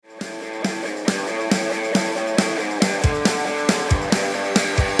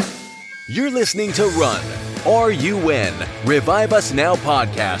You're listening to Run, R-U-N, Revive Us Now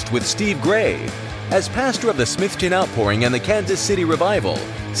podcast with Steve Gray. As pastor of the Smithton Outpouring and the Kansas City Revival,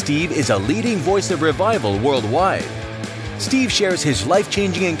 Steve is a leading voice of revival worldwide. Steve shares his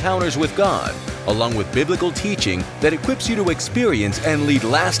life-changing encounters with God, along with biblical teaching that equips you to experience and lead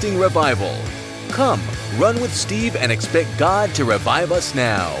lasting revival. Come, run with Steve and expect God to revive us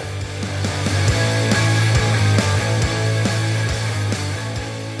now.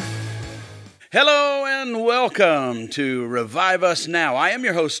 Hello and welcome to Revive Us Now. I am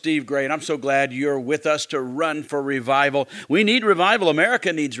your host, Steve Gray, and I'm so glad you're with us to run for revival. We need revival.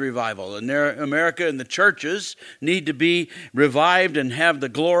 America needs revival, and America and the churches need to be revived and have the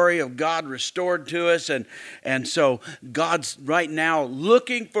glory of God restored to us. And so God's right now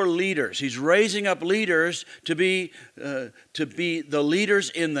looking for leaders. He's raising up leaders to be the leaders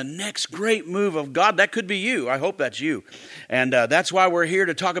in the next great move of God. That could be you. I hope that's you. And that's why we're here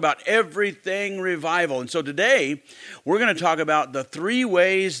to talk about everything revival. And so today, we're going to talk about the three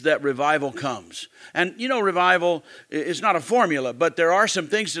ways that revival comes. And you know, revival is not a formula, but there are some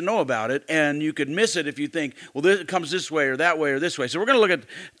things to know about it, and you could miss it if you think, well, it comes this way or that way or this way. So we're going to look at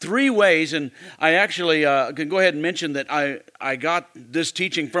three ways, and I actually can go ahead and mention that I got this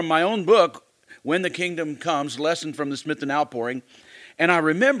teaching from my own book, When the Kingdom Comes, Lesson from the Smithton Outpouring. And I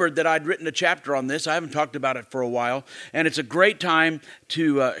remembered that I'd written a chapter on this. I haven't talked about it for a while. And it's a great time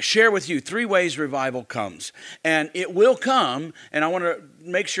to share with you three ways revival comes. And it will come, and I want to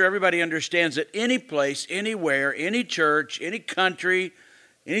make sure everybody understands that any place, anywhere, any church, any country,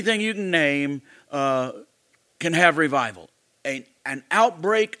 anything you can name can have revival. An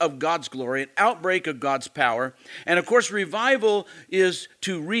outbreak of God's glory, an outbreak of God's power. And of course, revival is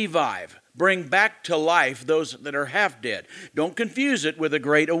to revive. Bring back to life those that are half dead. Don't confuse it with a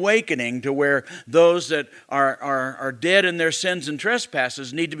great awakening to where those that are dead in their sins and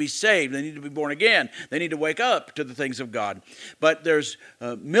trespasses need to be saved. They need to be born again. They need to wake up to the things of God. But there's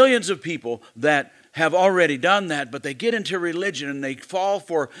millions of people that have already done that, but they get into religion and they fall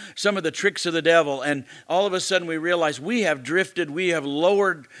for some of the tricks of the devil, and all of a sudden we realize we have drifted, we have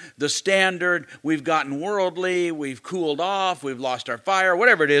lowered the standard, we've gotten worldly, we've cooled off, we've lost our fire,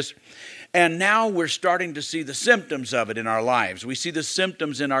 whatever it is. And now we're starting to see the symptoms of it in our lives. We see the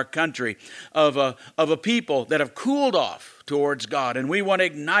symptoms in our country of a people that have cooled off towards God, and we want to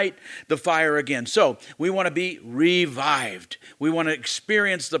ignite the fire again. So we want to be revived. We want to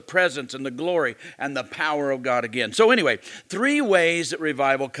experience the presence and the glory and the power of God again. So anyway, three ways that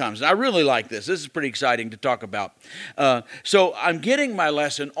revival comes. And I really like this. This is pretty exciting to talk about. So I'm getting my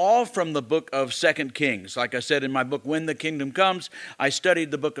lesson all from the book of 2 Kings. Like I said in my book, When the Kingdom Comes, I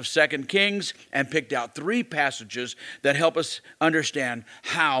studied the book of 2 Kings and picked out three passages that help us understand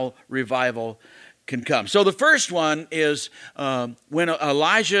how revival can come. So the first one is when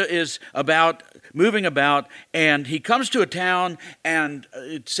Elijah is moving about, and he comes to a town, and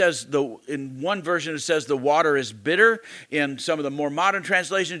it says, in one version it says the water is bitter. In some of the more modern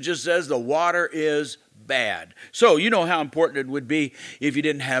translations it just says the water is bad. So you know how important it would be if you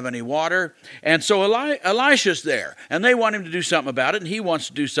didn't have any water. And so Elisha's there, and they want him to do something about it, and he wants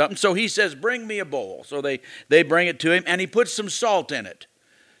to do something. So he says, bring me a bowl. So they bring it to him, and he puts some salt in it.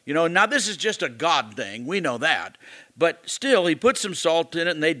 You know, now this is just a God thing. We know that. But still, he put some salt in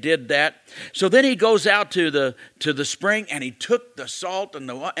it, and they did that. So then he goes out to the spring, and he took the salt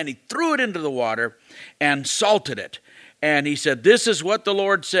and he threw it into the water and salted it. And he said, this is what the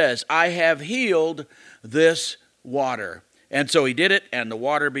Lord says, I have healed this water. And so he did it, and the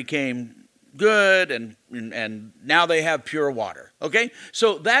water became good, and now they have pure water. Okay?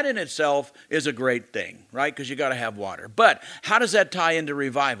 So that in itself is a great thing, right? Because you got to have water. But how does that tie into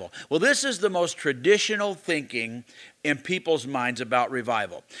revival? Well, this is the most traditional thinking in people's minds about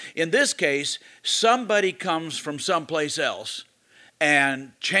revival. In this case, somebody comes from someplace else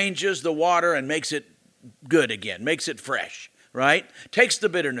and changes the water and makes it good again, makes it fresh. Right? Takes the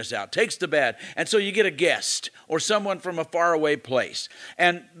bitterness out, takes the bad. And so you get a guest or someone from a faraway place.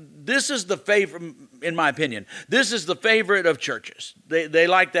 And this is the favorite, in my opinion, this is the favorite of churches. They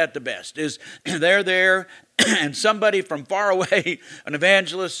like that the best, is they're there and somebody from far away, an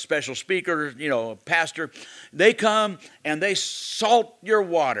evangelist, special speaker, a pastor, they come and they salt your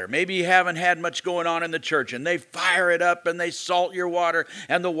water. Maybe you haven't had much going on in the church, and they fire it up and they salt your water,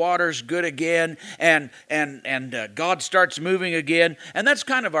 and the water's good again, and God starts moving again. And that's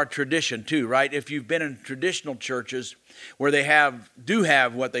kind of our tradition too, right? If you've been in traditional churches where they do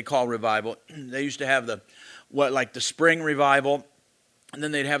have what they call revival, they used to have the spring revival. And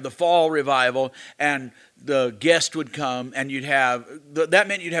then they'd have the fall revival, and the guest would come, and that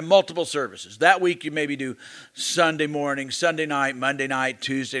meant you'd have multiple services. That week you maybe do Sunday morning, Sunday night, Monday night,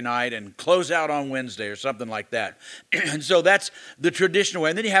 Tuesday night, and close out on Wednesday or something like that. And so that's the traditional way.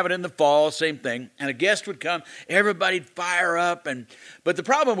 And then you have it in the fall, same thing. And a guest would come, everybody'd fire up. But the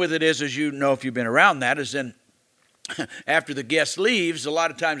problem with it is, as you know if you've been around that, is then after the guest leaves, a lot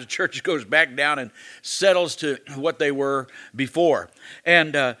of times the church goes back down and settles to what they were before.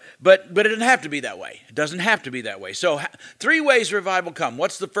 And but it doesn't have to be that way. It doesn't have to be that way. So 3 ways revival come.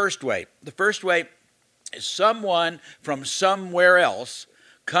 What's the first way? The first way is someone from somewhere else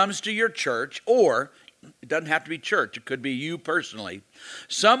comes to your church, or it doesn't have to be church. It could be you personally.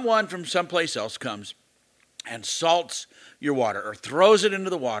 Someone from someplace else comes and salts your water, or throws it into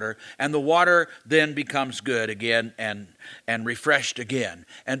the water, and the water then becomes good again and refreshed again.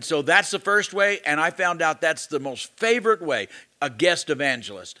 And so that's the first way, and I found out that's the most favorite way, a guest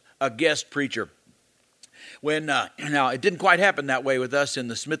evangelist, a guest preacher. Now, it didn't quite happen that way with us in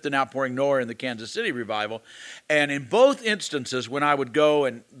the Smithton Outpouring nor in the Kansas City Revival. And in both instances, when I would go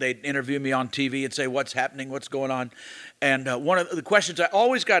and they'd interview me on TV and say, what's happening, what's going on? And one of the questions I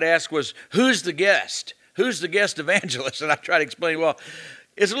always got asked was, who's the guest? Who's the guest evangelist? And I try to explain, well,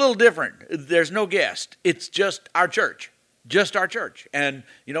 it's a little different. There's no guest. It's just our church. Just our church. And,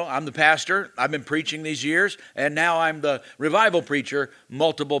 I'm the pastor. I've been preaching these years, and now I'm the revival preacher,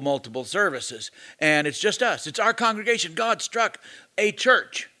 multiple services. And it's just us. It's our congregation. God struck a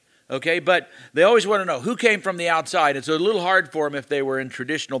church. Okay, but they always want to know who came from the outside. It's a little hard for them if they were in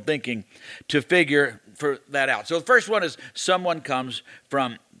traditional thinking to figure that out. So the first one is someone comes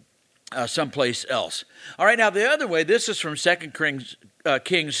from someplace else. All right, now the other way, this is from 2 Kings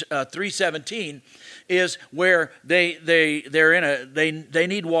 3:17, is where they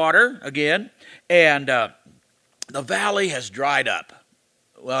need water again, and the valley has dried up.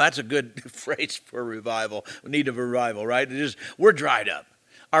 Well, that's a good phrase for revival. We need a revival, right? We're dried up.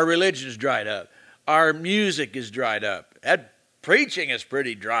 Our religion is dried up. Our music is dried up. That preaching is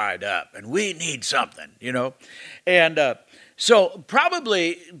pretty dried up, and we need something, And so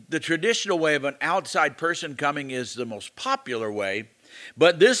probably the traditional way of an outside person coming is the most popular way,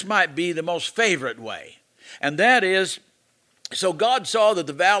 but this might be the most favorite way. And that is, so God saw that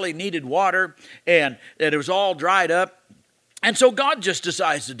the valley needed water and that it was all dried up, and so God just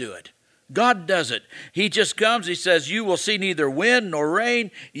decides to do it. God does it. He just comes, he says, you will see neither wind nor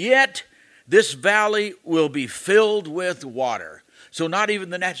rain, yet this valley will be filled with water. So not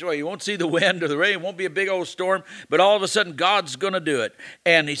even the natural way. You won't see the wind or the rain. It won't be a big old storm. But all of a sudden, God's going to do it.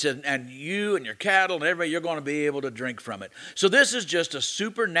 And he said, and you and your cattle and everybody, you're going to be able to drink from it. So this is just a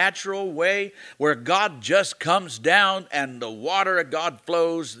supernatural way where God just comes down and the water of God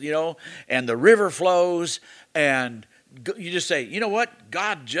flows, and the river flows. And you just say, you know what?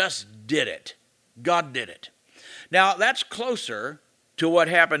 God just did it. God did it. Now, that's closer to what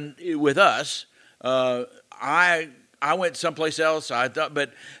happened with us. I went someplace else,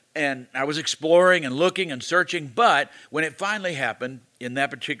 and I was exploring and looking and searching, but when it finally happened in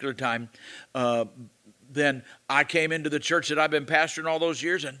that particular time, then I came into the church that I've been pastoring all those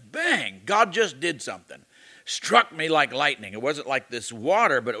years, and bang, God just did something. Struck me like lightning. It wasn't like this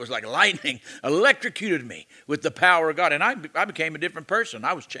water, but it was like lightning, electrocuted me with the power of God, and I became a different person.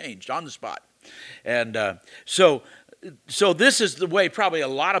 I was changed on the spot. And so this is the way probably a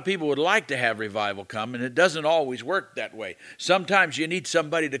lot of people would like to have revival come, and it doesn't always work that way. Sometimes you need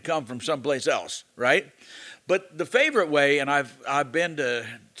somebody to come from someplace else, right? But the favorite way, and I've been to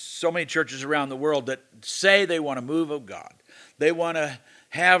so many churches around the world that say they want a move of God. They want to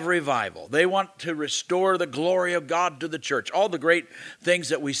have revival. They want to restore the glory of God to the church. All the great things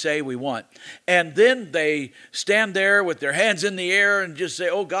that we say we want. And then they stand there with their hands in the air and just say,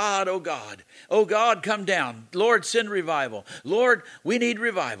 oh God, oh God. Oh God, come down. Lord, send revival. Lord, we need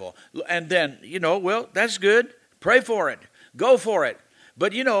revival. And then, well, that's good. Pray for it. Go for it.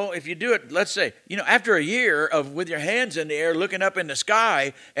 But, if you do it, let's say, after a year of with your hands in the air, looking up in the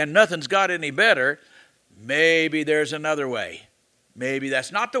sky, and nothing's got any better, maybe there's another way. Maybe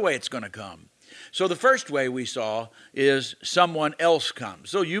that's not the way it's going to come. So the first way we saw is someone else comes.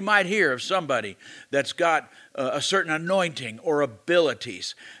 So you might hear of somebody that's got a certain anointing or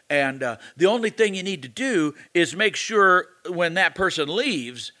abilities. And the only thing you need to do is make sure when that person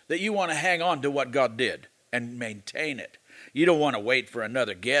leaves that you want to hang on to what God did and maintain it. You don't want to wait for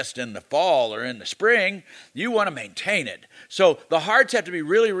another guest in the fall or in the spring. You want to maintain it. So the hearts have to be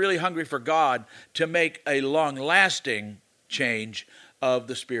really, really hungry for God to make a long-lasting change of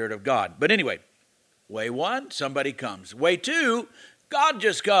the Spirit of God. But anyway, way one, somebody comes. Way two, God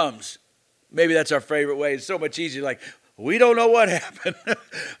just comes. Maybe that's our favorite way. It's so much easier. Like, we don't know what happened.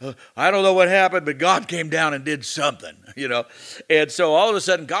 I don't know what happened, but God came down and did something, And so all of a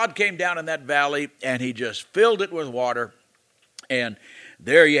sudden, God came down in that valley, and he just filled it with water. And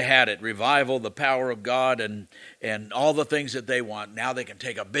there you had it, revival, the power of God, and all the things that they want. Now they can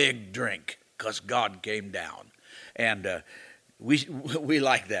take a big drink because God came down. And we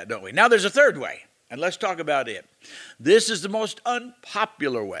like that, don't we? Now there's a third way, and let's talk about it. This is the most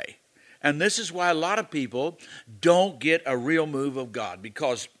unpopular way. And this is why a lot of people don't get a real move of God,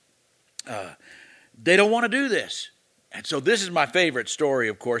 because they don't want to do this. And so this is my favorite story,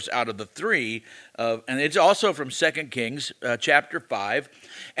 of course, out of the three. And it's also from 2 Kings chapter 5.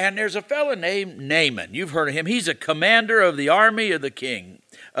 And there's a fellow named Naaman. You've heard of him. He's a commander of the army of the king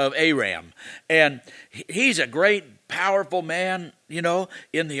of Aram. And he's a great, powerful man,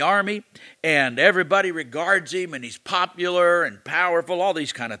 in the army. And everybody regards him, and he's popular and powerful, all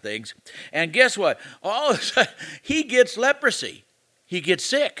these kind of things. And guess what? All of a sudden, he gets leprosy. He gets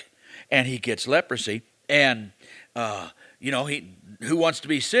sick, and he gets leprosy. And who wants to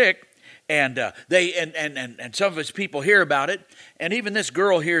be sick? And and some of his people hear about it, and even this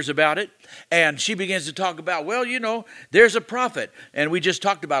girl hears about it, and she begins to talk about, well, there's a prophet, and we just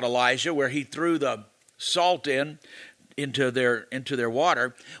talked about Elijah, where he threw the salt into their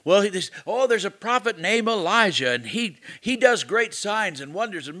water. Well, there's a prophet named Elijah, and he does great signs and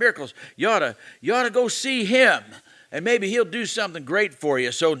wonders and miracles. You ought to go see him, and maybe he'll do something great for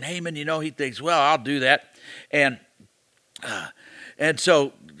you. So Naaman, he thinks, well, I'll do that. And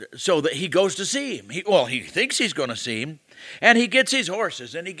so that he goes to see him. He thinks he's going to see him, and he gets his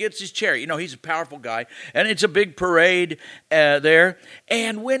horses and he gets his chariot. He's a powerful guy, and it's a big parade there.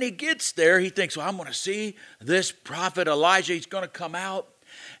 And when he gets there, he thinks, well, I'm going to see this prophet Elijah. He's going to come out,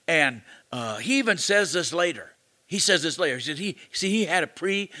 and he even says this later. He says this later. He said he had a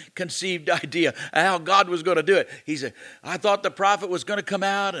preconceived idea of how God was going to do it. He said, I thought the prophet was going to come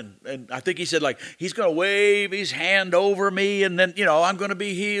out, and I think he said, he's going to wave his hand over me, and then, I'm going to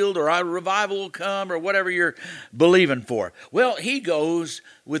be healed, or a revival will come, or whatever you're believing for. Well, he goes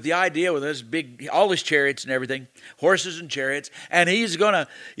with the idea with this all his chariots and everything, horses and chariots, and he's going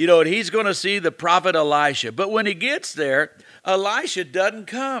to see the prophet Elisha. But when he gets there, Elisha doesn't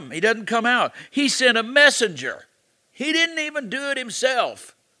come. He doesn't come out. He sent a messenger. He didn't even do it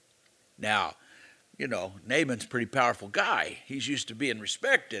himself. Now, Naaman's a pretty powerful guy. He's used to being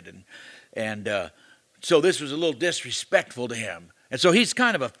respected. And so this was a little disrespectful to him. And so he's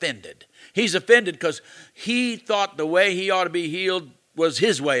kind of offended. He's offended because he thought the way he ought to be healed was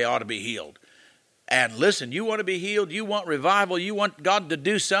his way ought to be healed. And listen, you want to be healed, you want revival, you want God to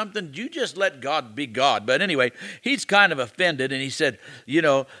do something, you just let God be God. But anyway, he's kind of offended, and he said,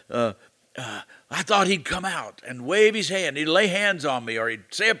 I thought he'd come out and wave his hand. He'd lay hands on me, or he'd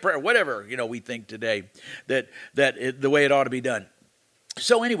say a prayer, whatever, we think today that the way it ought to be done.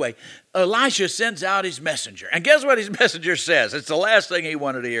 So anyway, Elisha sends out his messenger. And guess what his messenger says? It's the last thing he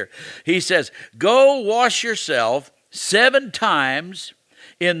wanted to hear. He says, go wash yourself 7 times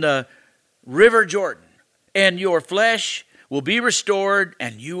in the river Jordan, and your flesh will be restored,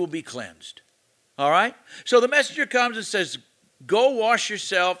 and you will be cleansed. All right? So the messenger comes and says, go wash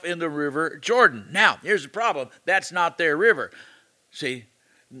yourself in the river Jordan. Now, here's the problem. That's not their river. See,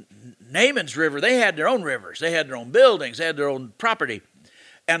 Naaman's river, they had their own rivers. They had their own buildings. They had their own property.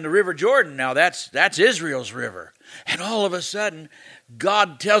 And the river Jordan, now that's Israel's river. And all of a sudden,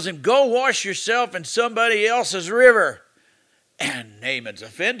 God tells him, go wash yourself in somebody else's river. And Naaman's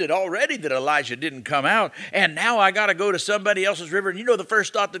offended already that Elijah didn't come out. And now I got to go to somebody else's river. And the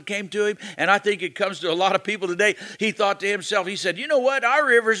first thought that came to him, and I think it comes to a lot of people today, he thought to himself, he said, you know what? Our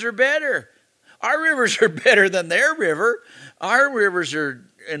rivers are better. Our rivers are better than their river. Our rivers are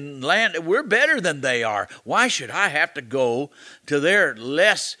in land. We're better than they are. Why should I have to go to their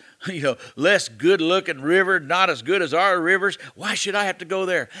less good looking river, not as good as our rivers? Why should I have to go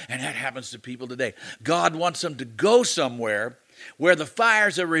there? And that happens to people today. God wants them to go somewhere where the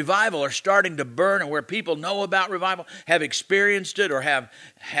fires of revival are starting to burn, and where people know about revival, have experienced it, or have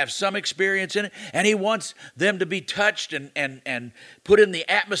some experience in it, and he wants them to be touched and put in the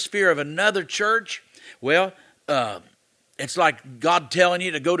atmosphere of another church. Well, it's like God telling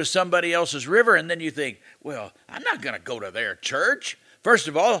you to go to somebody else's river, and then you think, well, I'm not going to go to their church. First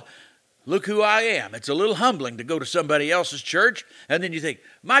of all, look who I am. It's a little humbling to go to somebody else's church. And then you think,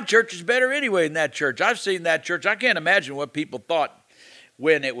 my church is better anyway than that church. I've seen that church. I can't imagine what people thought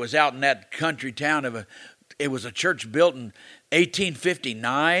when it was out in that country town. It was a church built in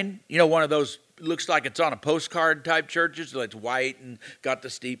 1859. One of those, looks like it's on a postcard type churches. So it's white and got the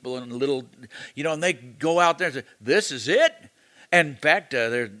steeple and a little, and they go out there and say, this is it. And in fact,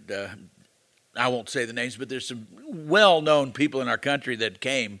 I won't say the names, but there's some well-known people in our country that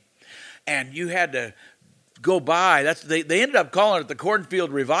came, and you had to go by. They ended up calling it the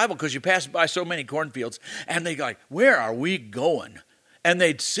Cornfield Revival because you passed by so many cornfields, and they go like, where are we going? And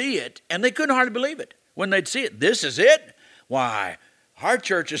they'd see it, and they couldn't hardly believe it. When they'd see it, this is it? Why, our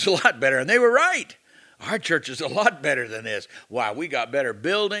church is a lot better. And they were right. Our church is a lot better than this. Why, we got better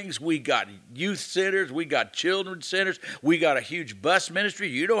buildings, we got youth centers, we got children's centers, we got a huge bus ministry.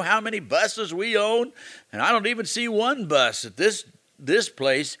 You know how many buses we own? And I don't even see one bus at this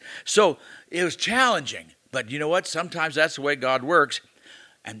place. So it was challenging. But you know what? Sometimes that's the way God works.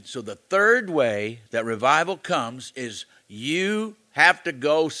 And so the third way that revival comes is you have to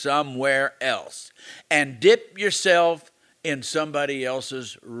go somewhere else and dip yourself in somebody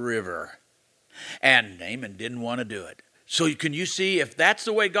else's river. And Naaman didn't want to do it. So can you see, if that's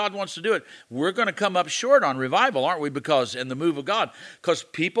the way God wants to do it, we're going to come up short on revival, aren't we? Because in the move of God, because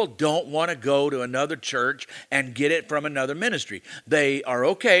people don't want to go to another church and get it from another ministry. They are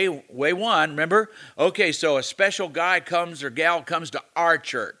okay, way one, remember? Okay, so a special guy comes or gal comes to our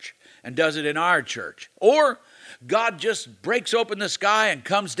church and does it in our church. Or God just breaks open the sky and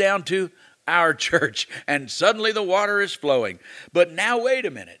comes down to our church and suddenly the water is flowing. But now wait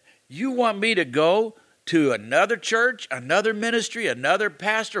a minute. You want me to go to another church, another ministry, another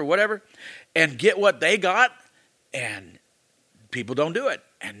pastor, whatever, and get what they got? And people don't do it.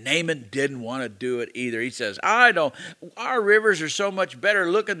 And Naaman didn't want to do it either. He says, our rivers are so much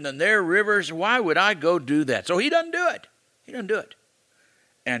better looking than their rivers. Why would I go do that? So he doesn't do it. He doesn't do it.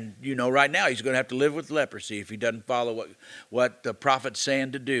 And you know right now he's going to have to live with leprosy if he doesn't follow what the prophet's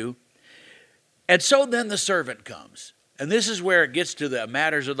saying to do. And so then the servant comes. And this is where it gets to the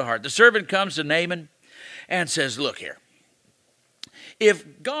matters of the heart. The servant comes to Naaman and says, look here,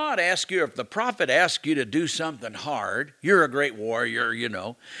 if God asks you, if the prophet asks you to do something hard, you're a great warrior, you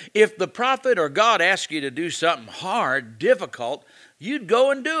know. If the prophet or God asks you to do something hard, difficult, you'd go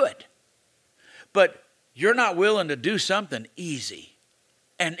and do it. But you're not willing to do something easy.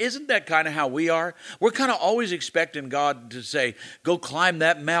 And isn't that kind of how we are? We're kind of always expecting God to say, go climb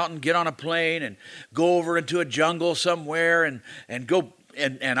that mountain, get on a plane, and go over into a jungle somewhere, and go,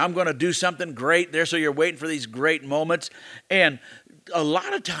 and I'm going to do something great there. So you're waiting for these great moments. And a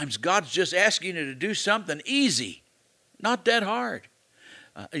lot of times God's just asking you to do something easy, not that hard.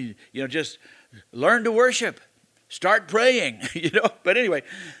 Just learn to worship, start praying, But anyway,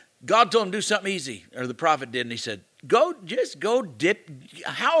 God told him to do something easy, or the prophet did, and he said, go dip.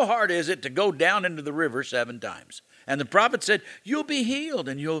 How hard is it to go down into the river 7 times? And the prophet said, you'll be healed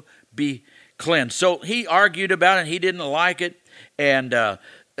and you'll be cleansed. So he argued about it, and he didn't like it, and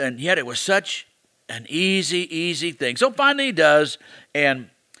yet it was such an easy thing. So finally he does, and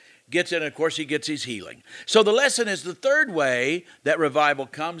gets it, and of course he gets his healing. So the lesson is the third way that revival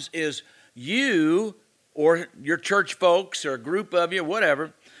comes is you or your church folks or a group of you,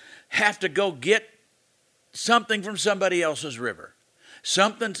 whatever, have to go get something from somebody else's river.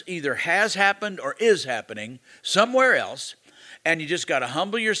 Something's either has happened or is happening somewhere else, and you just got to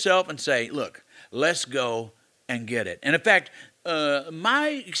humble yourself and say, look, let's go and get it. And in fact,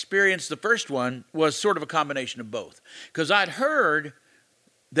 my experience, the first one, was sort of a combination of both. Because I'd heard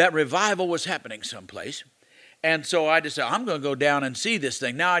that revival was happening someplace, and so I decided, I'm going to go down and see this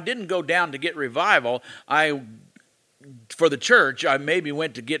thing. Now, I didn't go down to get revival. For the church, I maybe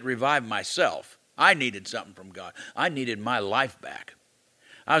went to get revived myself. I needed something from God. I needed my life back.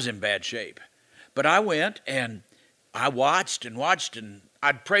 I was in bad shape. But I went and I watched, and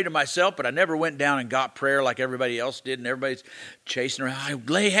I'd pray to myself, but I never went down and got prayer like everybody else did, and everybody's chasing around. I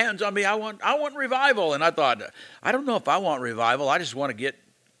lay hands on me. I want revival. And I thought, I don't know if I want revival. I just want to get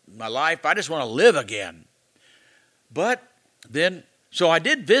my life. I just want to live again. But then, so I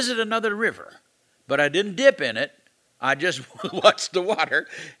did visit another river, but I didn't dip in it. I just watched the water,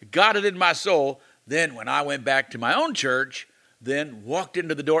 got it in my soul. Then when I went back to my own church, then walked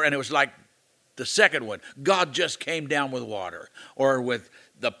into the door, and it was like the second one. God just came down with water, or with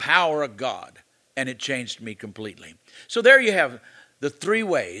the power of God, and it changed me completely. So there you have the 3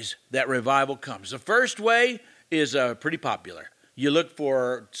 ways that revival comes. The first way is pretty popular. You look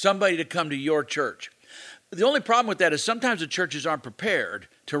for somebody to come to your church. The only problem with that is sometimes the churches aren't prepared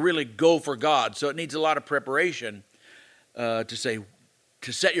to really go for God, so it needs a lot of preparation to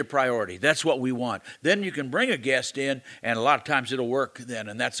set your priority. That's what we want. Then you can bring a guest in, and a lot of times it'll work then,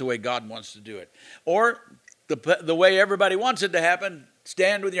 and that's the way God wants to do it. Or the way everybody wants it to happen,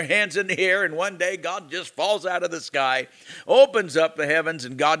 stand with your hands in the air, and one day God just falls out of the sky, opens up the heavens,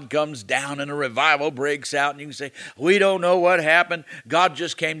 and God comes down, and a revival breaks out, and you can say, we don't know what happened. God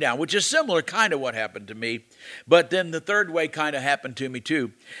just came down, which is similar kind of what happened to me. But then the third way kind of happened to me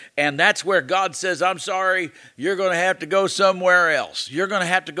too. And that's where God says, I'm sorry, you're going to have to go somewhere else. You're going to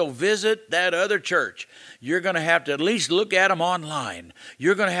have to go visit that other church. You're going to have to at least look at them online.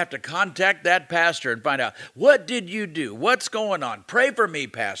 You're going to have to contact that pastor and find out, what did you do? What's going on? Pray for me,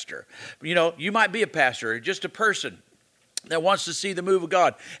 pastor. You know, you might be a pastor or just a person that wants to see the move of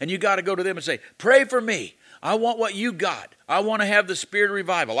God. And you got to go to them and say, pray for me. I want what you got. I want to have the spirit of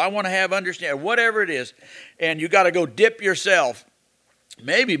revival. I want to have understanding, whatever it is. And you got to go dip yourself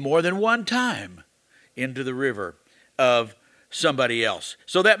maybe more than one time into the river of somebody else.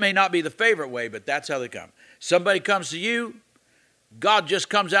 So that may not be the favorite way, but that's how they come. Somebody comes to you, God just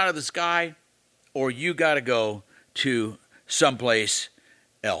comes out of the sky, or you got to go to someplace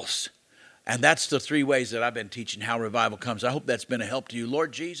else. And that's the three ways that I've been teaching how revival comes. I hope that's been a help to you.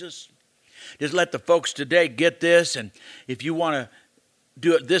 Lord Jesus, just let the folks today get this. And if you want to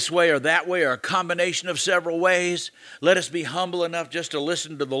do it this way or that way or a combination of several ways, let us be humble enough just to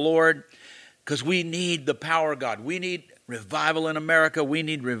listen to the Lord, because we need the power of God. We need revival in America. We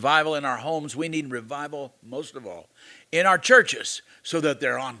need revival in our homes. We need revival, most of all, in our churches, so that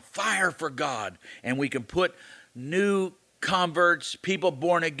they're on fire for God, and we can put new converts, people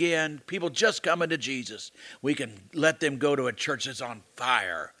born again, people just coming to Jesus. We can let them go to a church that's on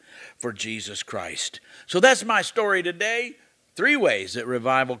fire for Jesus Christ. So that's my story today. 3 ways that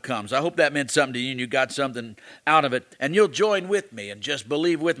revival comes. I hope that meant something to you and you got something out of it. And you'll join with me and just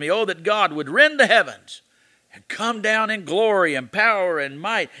believe with me, oh, that God would rend the heavens and come down in glory and power and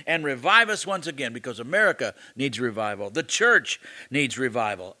might and revive us once again, because America needs revival. The church needs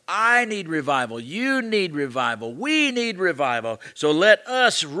revival. I need revival. You need revival. We need revival. So let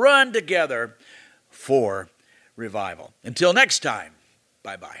us run together for revival. Until next time,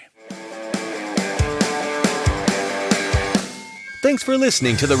 bye-bye. Thanks for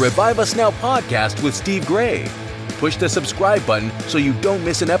listening to the Revive Us Now podcast with Steve Gray. Push the subscribe button so you don't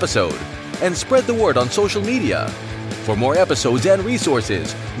miss an episode, and spread the word on social media. For more episodes and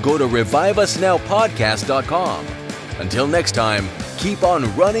resources, go to reviveusnowpodcast.com. Until next time, keep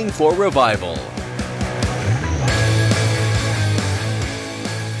on running for revival.